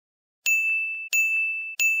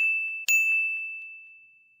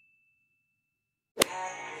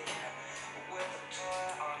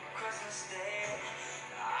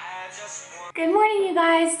morning, you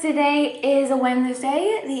guys. Today is a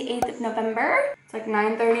Wednesday, the 8th of November. It's like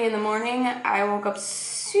 9:30 in the morning. I woke up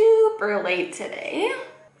super late today.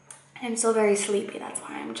 I'm still very sleepy. That's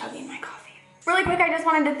why I'm chugging my coffee. Really quick, I just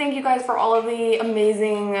wanted to thank you guys for all of the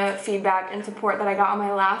amazing feedback and support that I got on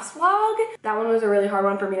my last vlog. That one was a really hard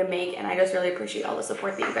one for me to make, and I just really appreciate all the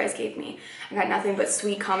support that you guys gave me. I got nothing but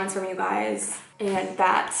sweet comments from you guys, and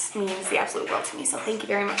that means the absolute world to me. So thank you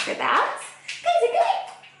very much for that.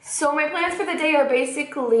 So my plans for the day are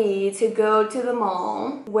basically to go to the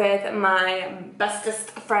mall with my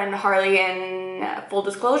bestest friend Harley, and full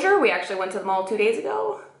disclosure, we actually went to the mall 2 days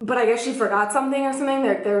ago. But I guess she forgot something or something.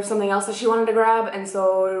 There was something else that she wanted to grab, and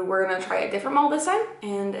so we're gonna try a different mall this time.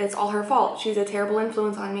 And it's all her fault. She's a terrible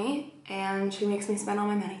influence on me, and she makes me spend all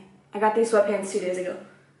my money. I got these sweatpants 2 days ago,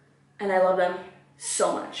 and I love them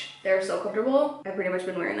so much. They're so comfortable. I've pretty much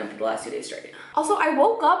been wearing them for the last 2 days straight. Also, I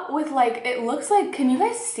woke up with like, it looks like, can you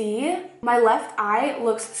guys see? My left eye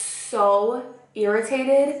looks so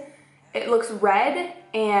irritated. It looks red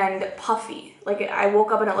and puffy. Like I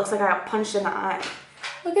woke up and it looks like I got punched in the eye.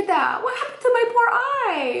 Look at that. What happened to my poor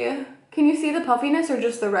eye? Can you see the puffiness or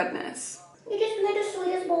just the redness? You're the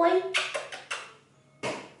sweetest boy.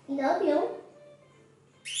 We love you.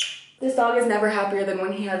 This dog is never happier than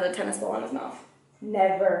when he has a tennis ball in his mouth.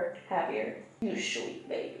 Never happier. You sweet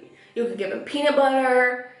baby. You could give him peanut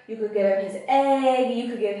butter, you could give him his egg, you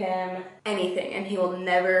could give him anything, and he will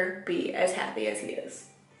never be as happy as he is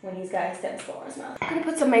when he's got his tennis ball in his mouth. I'm gonna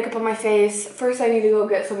put some makeup on my face. First, I need to go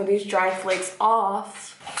get some of these dry flakes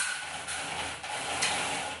off.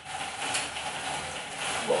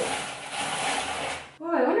 Whoa.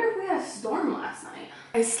 Whoa, I wonder if we had a storm last night.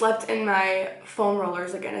 I slept in my foam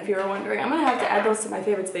rollers again, if you were wondering. I'm gonna have to add those to my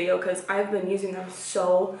favorites video because I've been using them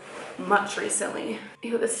so much recently.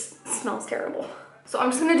 Ew, this smells terrible. So I'm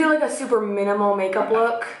just gonna do like a super minimal makeup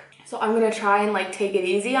look. So I'm gonna try and like take it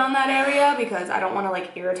easy on that area because I don't wanna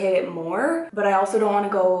like irritate it more, but I also don't wanna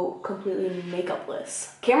go completely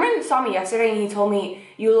makeupless. Cameron saw me yesterday and he told me,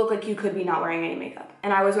 you look like you could be not wearing any makeup.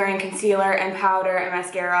 And I was wearing concealer and powder and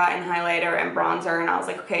mascara and highlighter and bronzer, and I was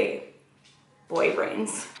like, okay, boy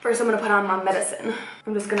brains. First, I'm gonna put on my medicine.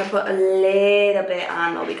 I'm just gonna put a little bit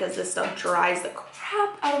on though because this stuff dries the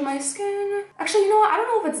crap out of my skin. Actually, you know what? I don't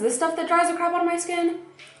know if it's this stuff that dries the crap out of my skin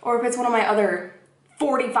or if it's one of my other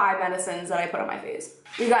 45 medicines that I put on my face.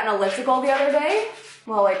 We got an elliptical the other day,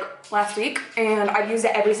 well, like last week, and I've used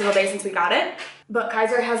it every single day since we got it. But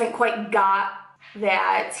Kaiser hasn't quite got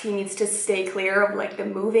that he needs to stay clear of like the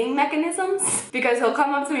moving mechanisms because he'll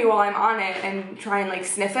come up to me while I'm on it and try and like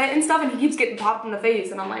sniff it and stuff, and he keeps getting popped in the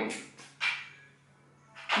face, and I'm like,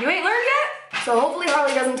 you ain't learned yet? So hopefully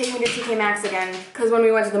Harley doesn't take me to TK Maxx again, because when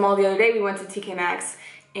we went to the mall the other day, we went to TK Maxx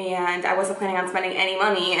and I wasn't planning on spending any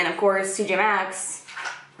money, and of course TJ Maxx,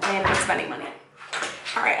 I ended up spending money.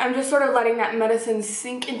 All right, I'm just sort of letting that medicine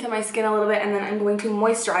sink into my skin a little bit, and then I'm going to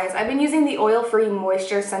moisturize. I've been using the Oil-Free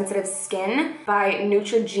Moisture Sensitive Skin by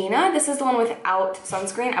Neutrogena. This is the one without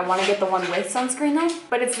sunscreen. I want to get the one with sunscreen though,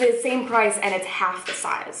 but it's the same price and it's half the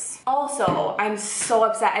size. Also, I'm so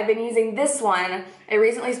upset. I've been using this one. I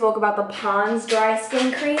recently spoke about the Pond's Dry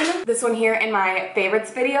Skin Cream. This one here in my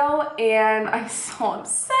favorites video, and I'm so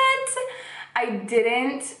upset. I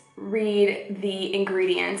didn't read the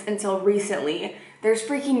ingredients until recently. There's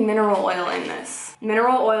freaking mineral oil in this.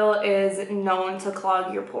 Mineral oil is known to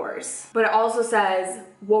clog your pores, but it also says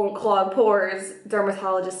won't clog pores,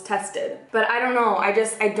 dermatologist tested. But I don't know,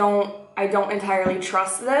 I don't entirely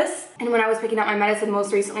trust this. And when I was picking up my medicine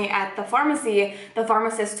most recently at the pharmacy, the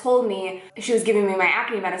pharmacist told me, she was giving me my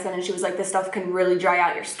acne medicine, and she was like, this stuff can really dry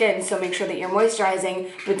out your skin, so make sure that you're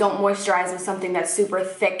moisturizing, but don't moisturize with something that's super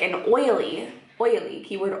thick and oily. Oily,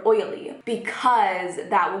 keyword oily, because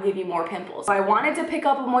that will give you more pimples. So I wanted to pick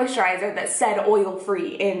up a moisturizer that said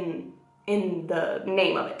oil-free in the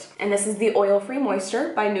name of it. And this is the Oil-Free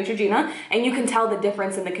Moisture by Neutrogena, and you can tell the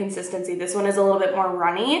difference in the consistency. This one is a little bit more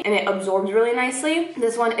runny and it absorbs really nicely.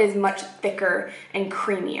 This one is much thicker and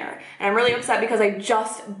creamier. And I'm really upset because I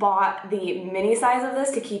just bought the mini size of this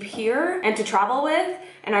to keep here and to travel with,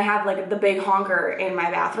 and I have like the big honker in my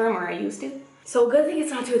bathroom, or I used to. So good thing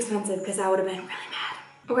it's not too expensive because I would have been really mad.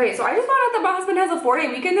 Okay, so I just found out that my husband has a 4-day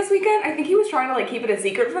weekend this weekend. I think he was trying to like keep it a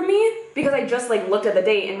secret from me because I just like looked at the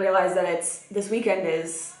date and realized that this weekend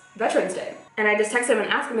is Veterans Day. And I just texted him and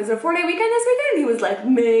asked him, is it a 4-day weekend this weekend? And he was like,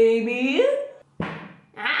 maybe.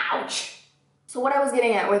 Ouch. So what I was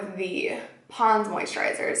getting at with the Pond's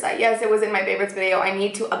moisturizer is that, yes, it was in my favorites video. I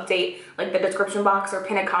need to update like the description box or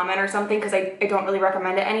pin a comment or something because I don't really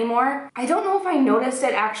recommend it anymore. I don't know if I noticed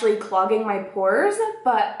it actually clogging my pores,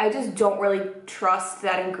 but I just don't really trust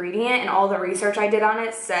that ingredient, and all the research I did on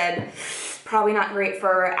it said probably not great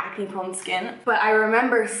for acne prone skin. But I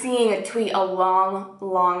remember seeing a tweet a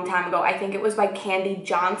long time ago. I think it was by Candy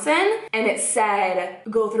Johnson, and it said,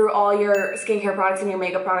 go through all your skincare products and your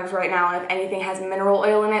makeup products right now, and if anything has mineral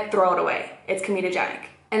oil in it, throw it away. It's comedogenic.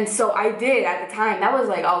 And so I did at the time. That was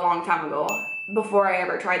like a long time ago, before I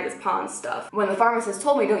ever tried this Pond's stuff. When the pharmacist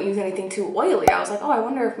told me don't use anything too oily, I was like, oh, I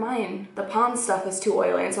wonder if the Pond's stuff is too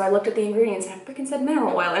oily. And so I looked at the ingredients and it freaking said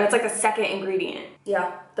mineral oil, and it's like the second ingredient.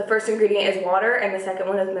 Yeah, the first ingredient is water and the second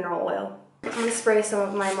one is mineral oil. I'm gonna spray some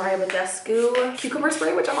of my Maria Badescu cucumber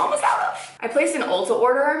spray, which I'm almost out of. I placed an Ulta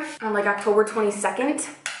order on like October 22nd.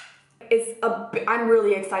 I'm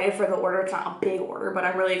really excited for the order. It's not a big order, but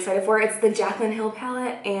I'm really excited for it. It's the Jaclyn Hill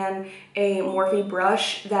palette and a Morphe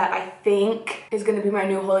brush that I think is gonna be my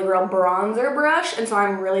new Holy Grail bronzer brush. And so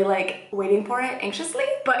I'm really like waiting for it anxiously.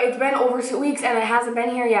 But it's been over 2 weeks and it hasn't been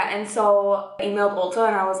here yet. And so I emailed Ulta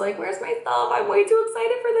and I was like, where's my stuff? I'm way too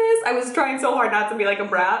excited for this. I was trying so hard not to be like a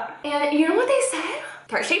brat. And you know what they said?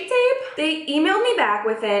 Shape Tape. They emailed me back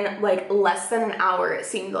within like less than an hour, it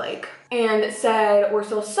seemed like, and said, we're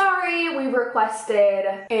so sorry, we've requested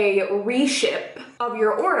a reship of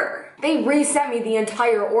your order. They resent me the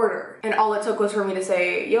entire order, and all it took was for me to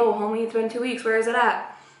say, yo homie, it's been 2 weeks, where is it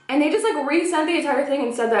at? And they just like resent the entire thing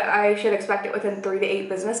and said that I should expect it within 3 to 8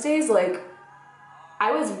 business days. Like,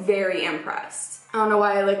 I was very impressed. I don't know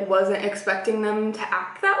why I like wasn't expecting them to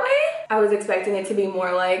act that way. I was expecting it to be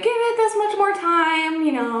more like, give it this much more time,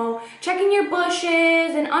 you know, checking your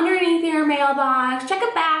bushes and underneath your mailbox, check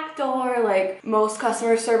a back door. Like most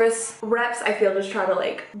customer service reps, I feel, just try to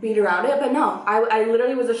like beat around it. But no, I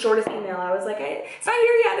literally was the shortest email. I was like, it's not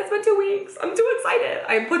here yet, it's been 2 weeks. I'm too excited.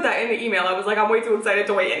 I put that in the email. I was like, I'm way too excited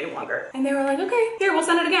to wait any longer. And they were like, okay, here, we'll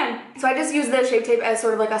send it again. So I just used the Shape Tape as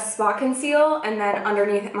sort of like a spot conceal, and then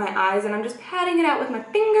underneath my eyes, and I'm just patting it out with my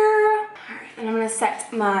finger. All right, and I'm gonna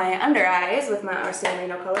set my under eyes with my Arsenal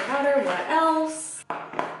No Color Powder. What else? What's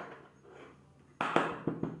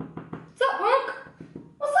up, punk?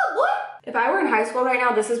 What's up, boy? If I were in high school right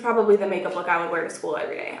now, this is probably the makeup look I would wear to school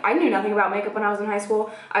every day. I knew nothing about makeup when I was in high school.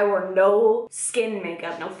 I wore no skin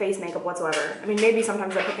makeup, no face makeup whatsoever. I mean, maybe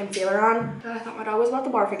sometimes I put concealer on, but I thought my dog was about to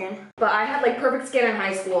barf again. But I had like perfect skin in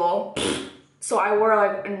high school. So I wore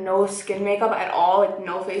like no skin makeup at all, like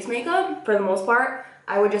no face makeup for the most part.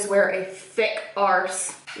 I would just wear a thick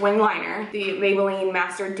arse wing liner, the Maybelline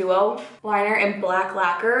Master Duo liner in black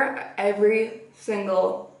lacquer every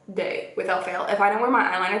single day without fail. If I didn't wear my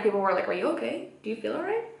eyeliner, people were like, are you okay? Do you feel all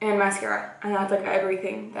right? And mascara. And that's like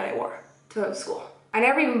everything that I wore to school. I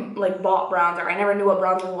never even like bought bronzer. I never knew what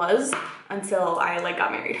bronzer was until I like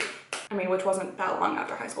got married. I mean, which wasn't that long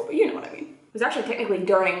after high school, but you know what I mean. It was actually technically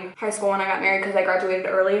during high school when I got married because I graduated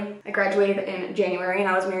early. I graduated in January and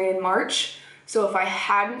I was married in March. So if I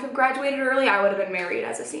hadn't have graduated early, I would have been married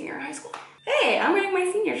as a senior in high school. Hey, I'm wearing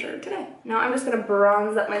my senior shirt today. Now I'm just gonna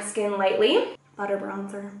bronze up my skin lightly. Butter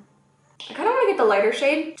bronzer. I kind of want to get the lighter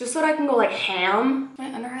shade just so that I can go like ham.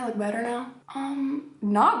 My under eye look better now?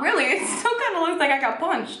 Not really. It still kind of looks like I got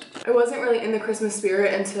punched. I wasn't really in the Christmas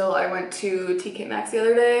spirit until I went to TK Maxx the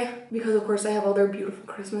other day because of course they have all their beautiful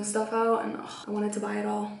Christmas stuff out and I wanted to buy it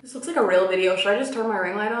all. This looks like a real video. Should I just turn my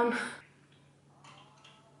ring light on?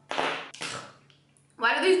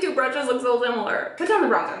 Why do these two brushes look so similar? Put down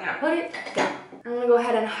the bronzer. I'm gonna put it down. I'm gonna go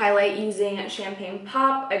ahead and highlight using Champagne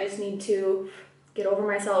Pop. I just need to get over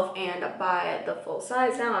myself and buy the full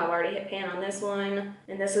size now. I've already hit pan on this one.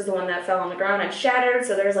 And this is the one that fell on the ground and shattered.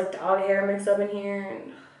 So there's like dog hair mixed up in here.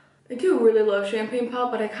 And I do really love Champagne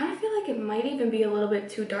Pop, but I kind of feel like it might even be a little bit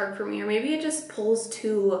too dark for me. Or maybe it just pulls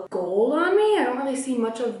too gold on me. I don't really see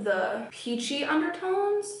much of the peachy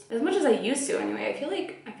undertones. As much as I used to anyway. I feel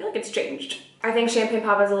like it's changed. I think Champagne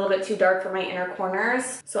Pop is a little bit too dark for my inner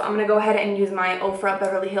corners. So I'm gonna go ahead and use my Ofra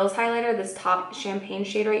Beverly Hills highlighter, this top champagne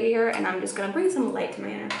shade right here, and I'm just gonna bring some light to my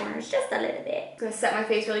inner corners, just a little bit. I'm gonna set my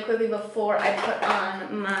face really quickly before I put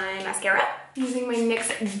on my mascara. Using my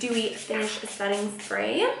NYX Dewy Finish Setting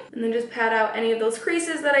Spray. And then just pat out any of those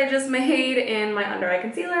creases that I just made in my under eye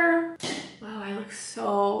concealer. Wow, I look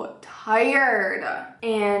so tired.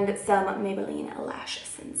 And some Maybelline Lash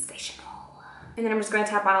Sensational. And then I'm just gonna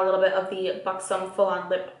tap on a little bit of the Buxom Full On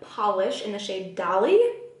Lip Polish in the shade Dolly,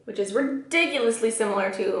 which is ridiculously similar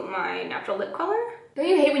to my natural lip color. Don't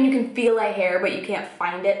you hate when you can feel a hair but you can't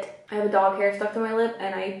find it? I have a dog hair stuck to my lip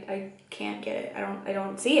and I can't get it. I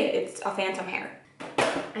don't see it. It's a phantom hair.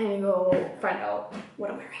 I need to go find out what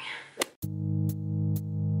I'm wearing.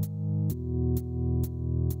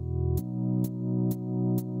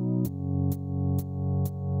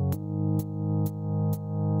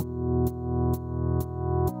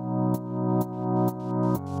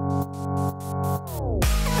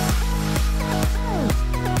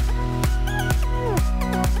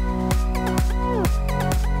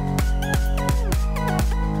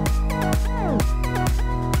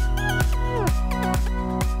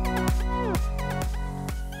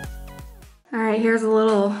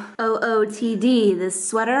 OTD. This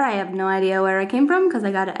sweater, I have no idea where it came from because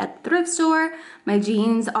I got it at the thrift store. My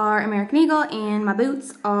jeans are American Eagle and my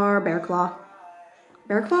boots are Bear Claw.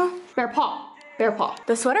 Bear Claw? Bear Paw. Bear Paw.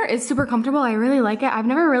 The sweater is super comfortable. I really like it. I've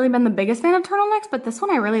never really been the biggest fan of turtlenecks, but this one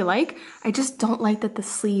I really like. I just don't like that the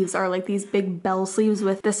sleeves are like these big bell sleeves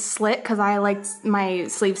with this slit because I like my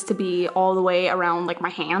sleeves to be all the way around like my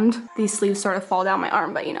hand. These sleeves sort of fall down my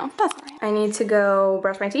arm, but you know, that's fine. I need to go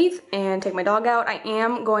brush my teeth and take my dog out. I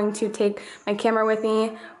am going to take my camera with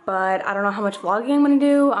me, but I don't know how much vlogging I'm gonna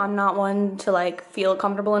do. I'm not one to like feel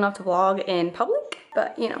comfortable enough to vlog in public,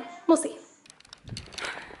 but you know, we'll see.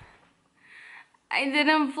 I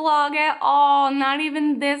didn't vlog at all, not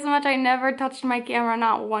even this much. I never touched my camera,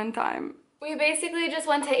 not one time. We basically just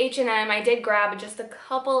went to H&M. I did grab just a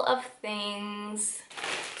couple of things.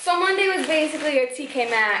 So Monday was basically a TK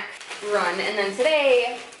Maxx run, and then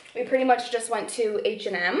today we pretty much just went to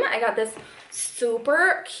H&M. I got this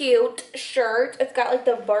super cute shirt. It's got like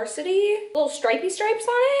the varsity little stripy stripes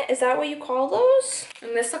on it. Is that what you call those?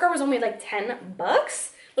 And this sucker was only like 10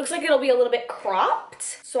 bucks. Looks like it'll be a little bit cropped,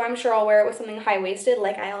 so I'm sure I'll wear it with something high-waisted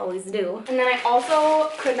like I always do. And then I also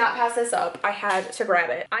could not pass this up. I had to grab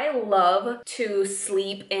it. I love to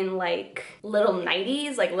sleep in like little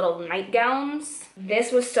nighties, like little nightgowns.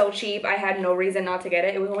 This was so cheap, I had no reason not to get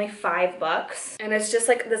it. It was only $5. And it's just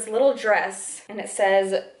like this little dress, and it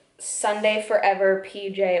says Sunday Forever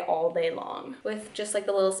PJ all day long with just like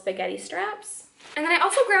the little spaghetti straps. And then I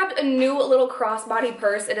also grabbed a new little crossbody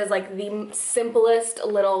purse. It is like the simplest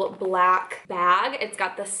little black bag. It's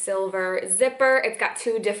got the silver zipper. It's got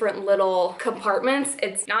 2 different little compartments.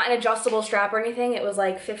 It's not an adjustable strap or anything. It was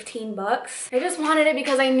like 15 bucks. I just wanted it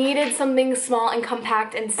because I needed something small and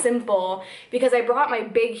compact and simple because I brought my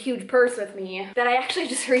big, huge purse with me that I actually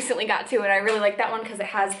just recently got too, and I really like that one because it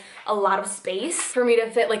has a lot of space for me to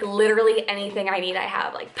fit like literally anything I need. I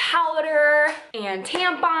have like powder and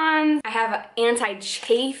tampons. I have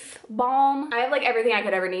anti-chafe balm. I have like everything I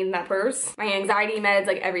could ever need in that purse. My anxiety meds,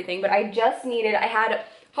 like everything. But I had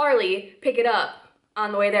Harley pick it up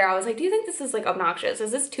on the way there. I was like, do you think this is like obnoxious?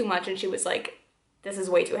 Is this too much? And she was like, this is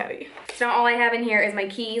way too heavy. So now all I have in here is my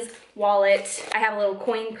keys, wallet. I have a little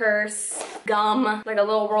coin purse, gum, like a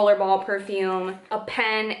little rollerball perfume, a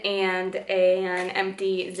pen, and an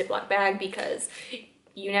empty Ziploc bag because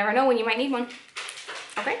you never know when you might need one.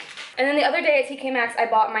 Okay. And then the other day at TK Maxx, I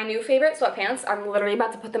bought my new favorite sweatpants. I'm literally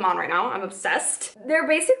about to put them on right now. I'm obsessed. They're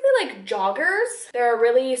basically like joggers. They're a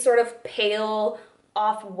really sort of pale,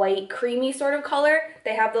 off-white, creamy sort of color.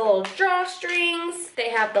 They have the little drawstrings, they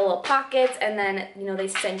have the little pockets, and then, you know, they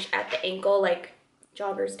cinch at the ankle like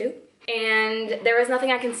joggers do. And there is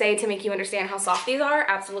nothing I can say to make you understand how soft these are.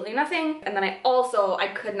 Absolutely nothing. And then I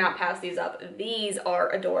could not pass these up. These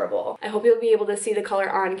are adorable. I hope you'll be able to see the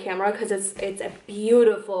color on camera because it's a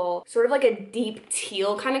beautiful, sort of like a deep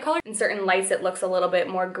teal kind of color. In certain lights it looks a little bit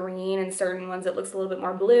more green, and certain ones it looks a little bit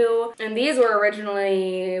more blue. And these were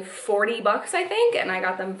originally 40 bucks, I think, and I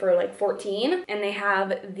got them for like 14. And they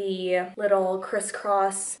have the little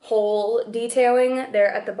crisscross hole detailing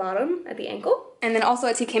there at the bottom, at the ankle. And then also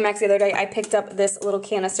at TK Maxx the other day, I picked up this little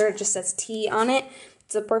canister. It just says tea on it.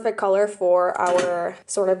 It's a perfect color for our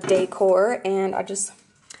sort of decor, and I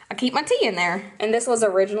keep my tea in there. And this was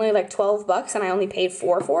originally like 12 bucks, and I only paid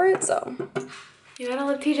 $4 for it, so. You gotta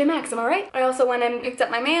love TJ Maxx, am I right? I also went and picked up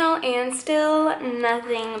my mail, and still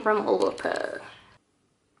nothing from Ulta.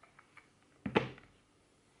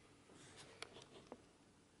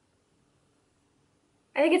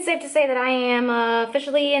 I think it's safe to say that I am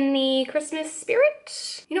officially in the Christmas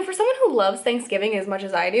spirit. You know, for someone who loves Thanksgiving as much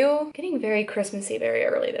as I do, getting very Christmassy very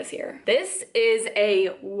early this year. This is a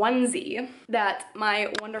onesie that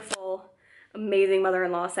my wonderful, amazing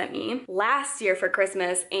mother-in-law sent me last year for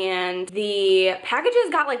Christmas, and the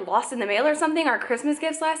packages got like lost in the mail or something, our Christmas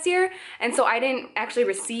gifts last year, and so I didn't actually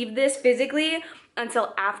receive this physically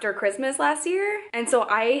until after Christmas last year. And so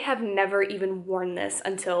I have never even worn this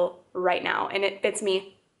until right now, and it fits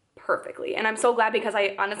me perfectly. And I'm so glad because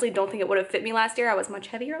I honestly don't think it would have fit me last year. I was much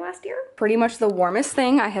heavier last year. Pretty much the warmest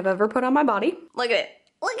thing I have ever put on my body. Look at it.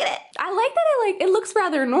 Look at it. I like that it looks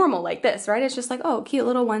rather normal like this, right? It's just like, oh, cute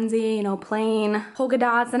little onesie, you know, plain polka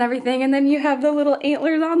dots and everything. And then you have the little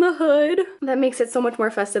antlers on the hood. That makes it so much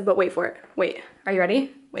more festive, but wait for it. Wait, are you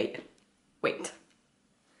ready? Wait.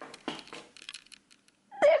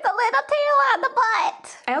 There's a little tail on the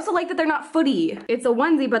butt. I also like that they're not footy. It's a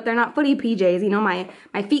onesie, but they're not footy PJs. You know, my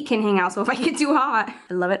feet can hang out, so if I get too hot.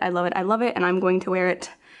 I love it, I love it, I love it, and I'm going to wear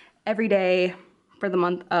it every day for the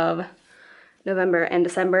month of November and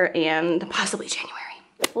December and possibly January.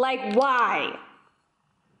 Like, why?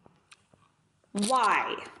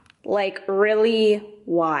 Why? Like, really,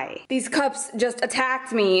 why? These cups just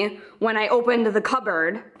attacked me when I opened the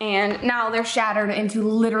cupboard, and now they're shattered into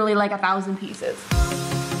literally like 1,000 pieces.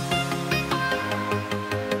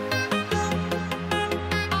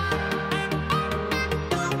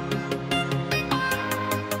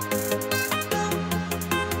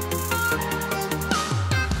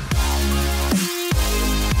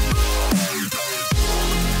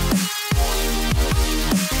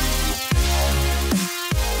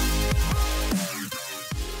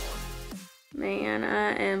 Man,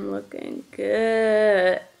 I am looking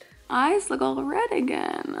good. Eyes look all red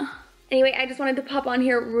again. Anyway, I just wanted to pop on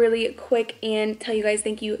here really quick and tell you guys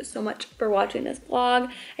thank you so much for watching this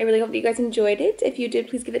vlog. I really hope that you guys enjoyed it. If you did,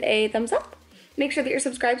 please give it a thumbs up. Make sure that you're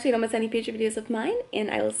subscribed so you don't miss any future videos of mine,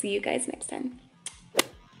 and I will see you guys next time.